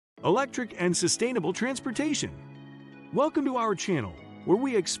electric and sustainable transportation. Welcome to our channel, where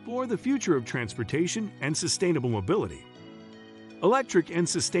we explore the future of transportation and sustainable mobility. Electric and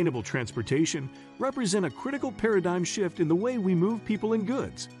sustainable transportation represent a critical paradigm shift in the way we move people and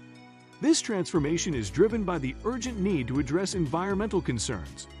goods. This transformation is driven by the urgent need to address environmental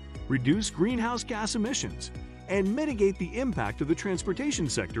concerns, reduce greenhouse gas emissions, and mitigate the impact of the transportation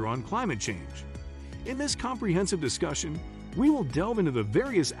sector on climate change. In this comprehensive discussion, we will delve into the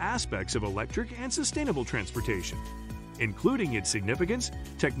various aspects of electric and sustainable transportation, including its significance,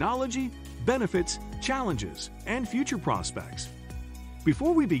 technology, benefits, challenges, and future prospects.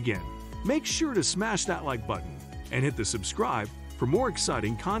 Before we begin, make sure to smash that like button and hit the subscribe for more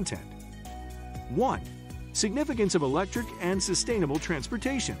exciting content. 1. Significance of electric and sustainable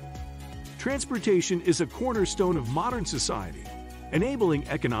transportation. Transportation is a cornerstone of modern society, enabling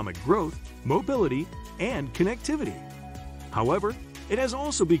economic growth, mobility, and connectivity. However, it has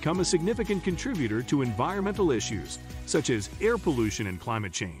also become a significant contributor to environmental issues such as air pollution and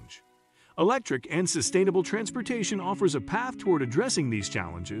climate change. Electric and sustainable transportation offers a path toward addressing these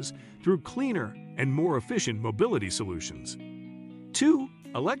challenges through cleaner and more efficient mobility solutions. 2.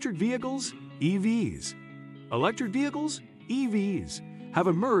 Electric vehicles, EVs. Electric vehicles, EVs, have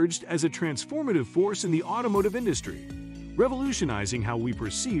emerged as a transformative force in the automotive industry, revolutionizing how we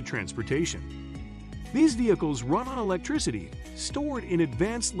perceive transportation. These vehicles run on electricity stored in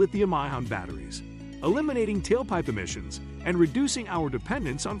advanced lithium-ion batteries, eliminating tailpipe emissions and reducing our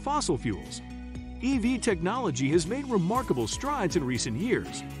dependence on fossil fuels. EV technology has made remarkable strides in recent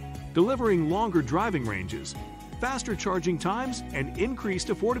years, delivering longer driving ranges, faster charging times, and increased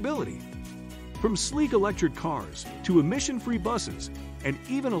affordability. From sleek electric cars to emission-free buses and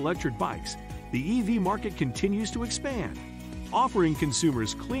even electric bikes, the EV market continues to expand, offering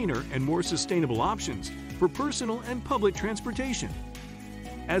consumers cleaner and more sustainable options for personal and public transportation.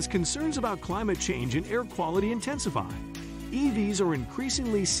 As concerns about climate change and air quality intensify, EVs are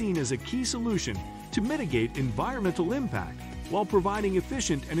increasingly seen as a key solution to mitigate environmental impact while providing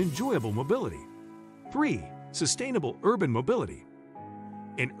efficient and enjoyable mobility. 3. Sustainable urban mobility.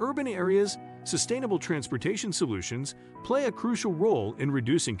 In urban areas, sustainable transportation solutions play a crucial role in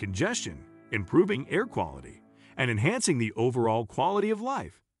reducing congestion, improving air quality, and enhancing the overall quality of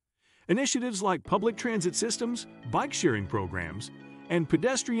life. Initiatives like public transit systems, bike-sharing programs, and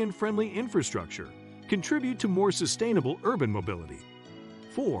pedestrian-friendly infrastructure contribute to more sustainable urban mobility.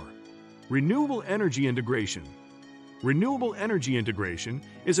 4. Renewable energy integration. Renewable energy integration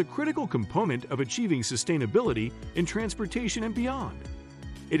is a critical component of achieving sustainability in transportation and beyond.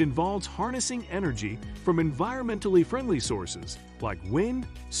 It involves harnessing energy from environmentally friendly sources like wind,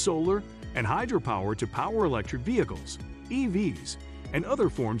 solar, and hydropower to power electric vehicles, EVs, and other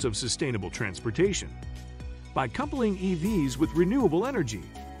forms of sustainable transportation. By coupling EVs with renewable energy,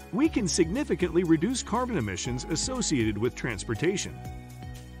 we can significantly reduce carbon emissions associated with transportation.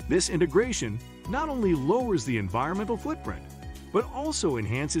 This integration not only lowers the environmental footprint, but also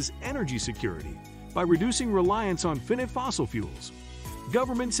enhances energy security by reducing reliance on finite fossil fuels.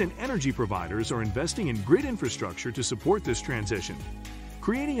 Governments and energy providers are investing in grid infrastructure to support this transition,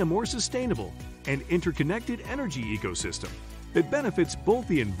 creating a more sustainable and interconnected energy ecosystem that benefits both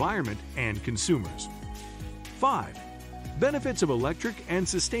the environment and consumers. 5. Benefits of electric and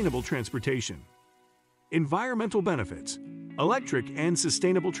sustainable transportation. Environmental benefits. Electric and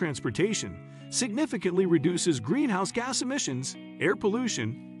sustainable transportation significantly reduces greenhouse gas emissions, air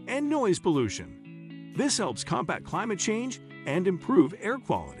pollution, and noise pollution. This helps combat climate change and improve air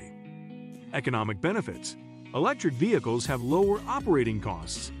quality. Economic benefits. Electric vehicles have lower operating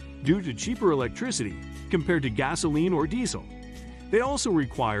costs due to cheaper electricity compared to gasoline or diesel. They also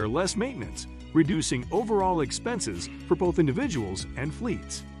require less maintenance, reducing overall expenses for both individuals and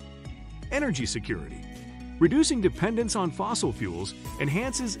fleets. Energy security. Reducing dependence on fossil fuels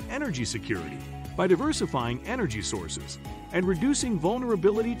enhances energy security by diversifying energy sources and reducing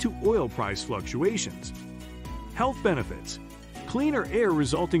vulnerability to oil price fluctuations. Health benefits. Cleaner air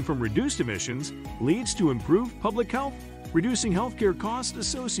resulting from reduced emissions leads to improved public health, reducing healthcare costs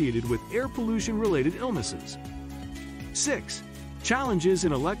associated with air pollution-related illnesses. 6. Challenges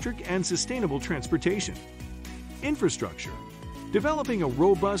in electric and sustainable transportation. Infrastructure. Developing a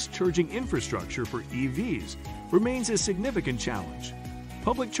robust charging infrastructure for EVs remains a significant challenge.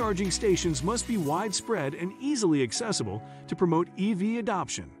 Public charging stations must be widespread and easily accessible to promote EV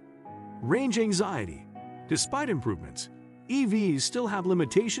adoption. Range anxiety. Despite improvements, EVs still have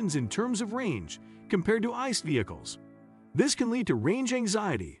limitations in terms of range compared to ICE vehicles. This can lead to range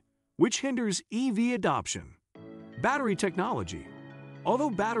anxiety, which hinders EV adoption. Battery technology. Although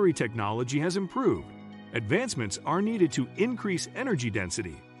battery technology has improved, advancements are needed to increase energy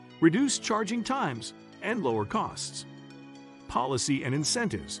density, reduce charging times, and lower costs. Policy and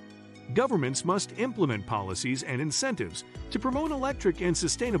incentives. Governments must implement policies and incentives to promote electric and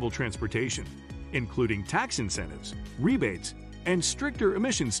sustainable transportation, including tax incentives, rebates, and stricter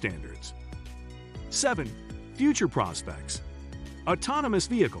emission standards. 7. Future prospects. Autonomous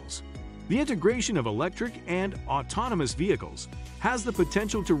vehicles. The integration of electric and autonomous vehicles has the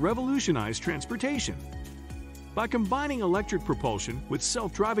potential to revolutionize transportation. By combining electric propulsion with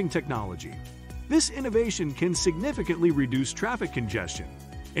self-driving technology, this innovation can significantly reduce traffic congestion,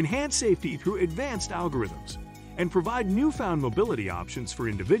 enhance safety through advanced algorithms, and provide newfound mobility options for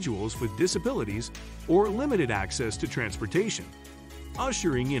individuals with disabilities or limited access to transportation,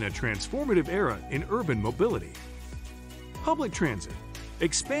 ushering in a transformative era in urban mobility. Public transit.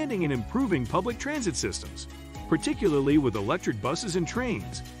 Expanding and improving public transit systems, particularly with electric buses and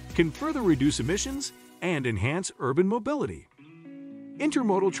trains, can further reduce emissions and enhance urban mobility.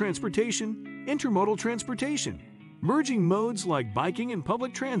 Intermodal transportation. Intermodal transportation, merging modes like biking and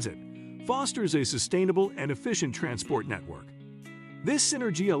public transit, fosters a sustainable and efficient transport network. This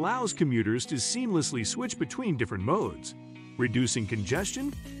synergy allows commuters to seamlessly switch between different modes, reducing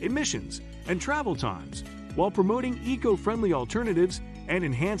congestion, emissions, and travel times, while promoting eco-friendly alternatives and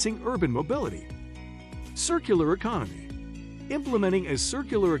enhancing urban mobility. Circular economy. Implementing a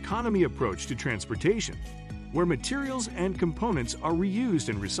circular economy approach to transportation, where materials and components are reused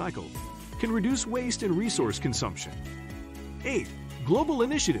and recycled, can reduce waste and resource consumption. 8. Global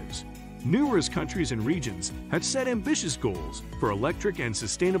initiatives. Numerous countries and regions have set ambitious goals for electric and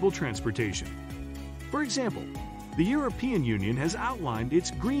sustainable transportation. For example, the European Union has outlined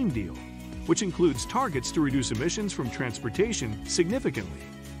its Green Deal, which includes targets to reduce emissions from transportation significantly.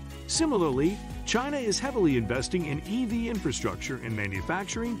 Similarly, China is heavily investing in EV infrastructure and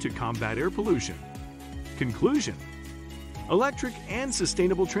manufacturing to combat air pollution. Conclusion: electric and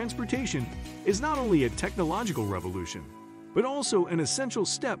sustainable transportation is not only a technological revolution, but also an essential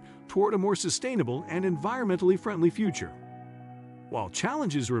step toward a more sustainable and environmentally friendly future. While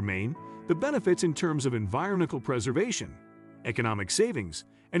challenges remain, the benefits in terms of environmental preservation, economic savings,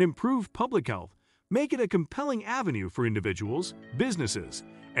 and improved public health make it a compelling avenue for individuals, businesses,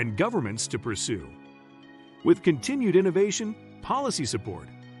 and governments to pursue. With continued innovation, policy support,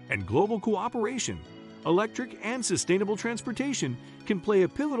 and global cooperation, electric and sustainable transportation can play a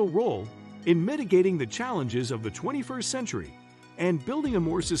pivotal role in mitigating the challenges of the 21st century and building a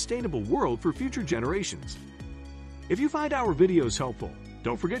more sustainable world for future generations. If you find our videos helpful,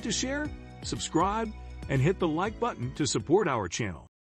 don't forget to share, subscribe, and hit the like button to support our channel.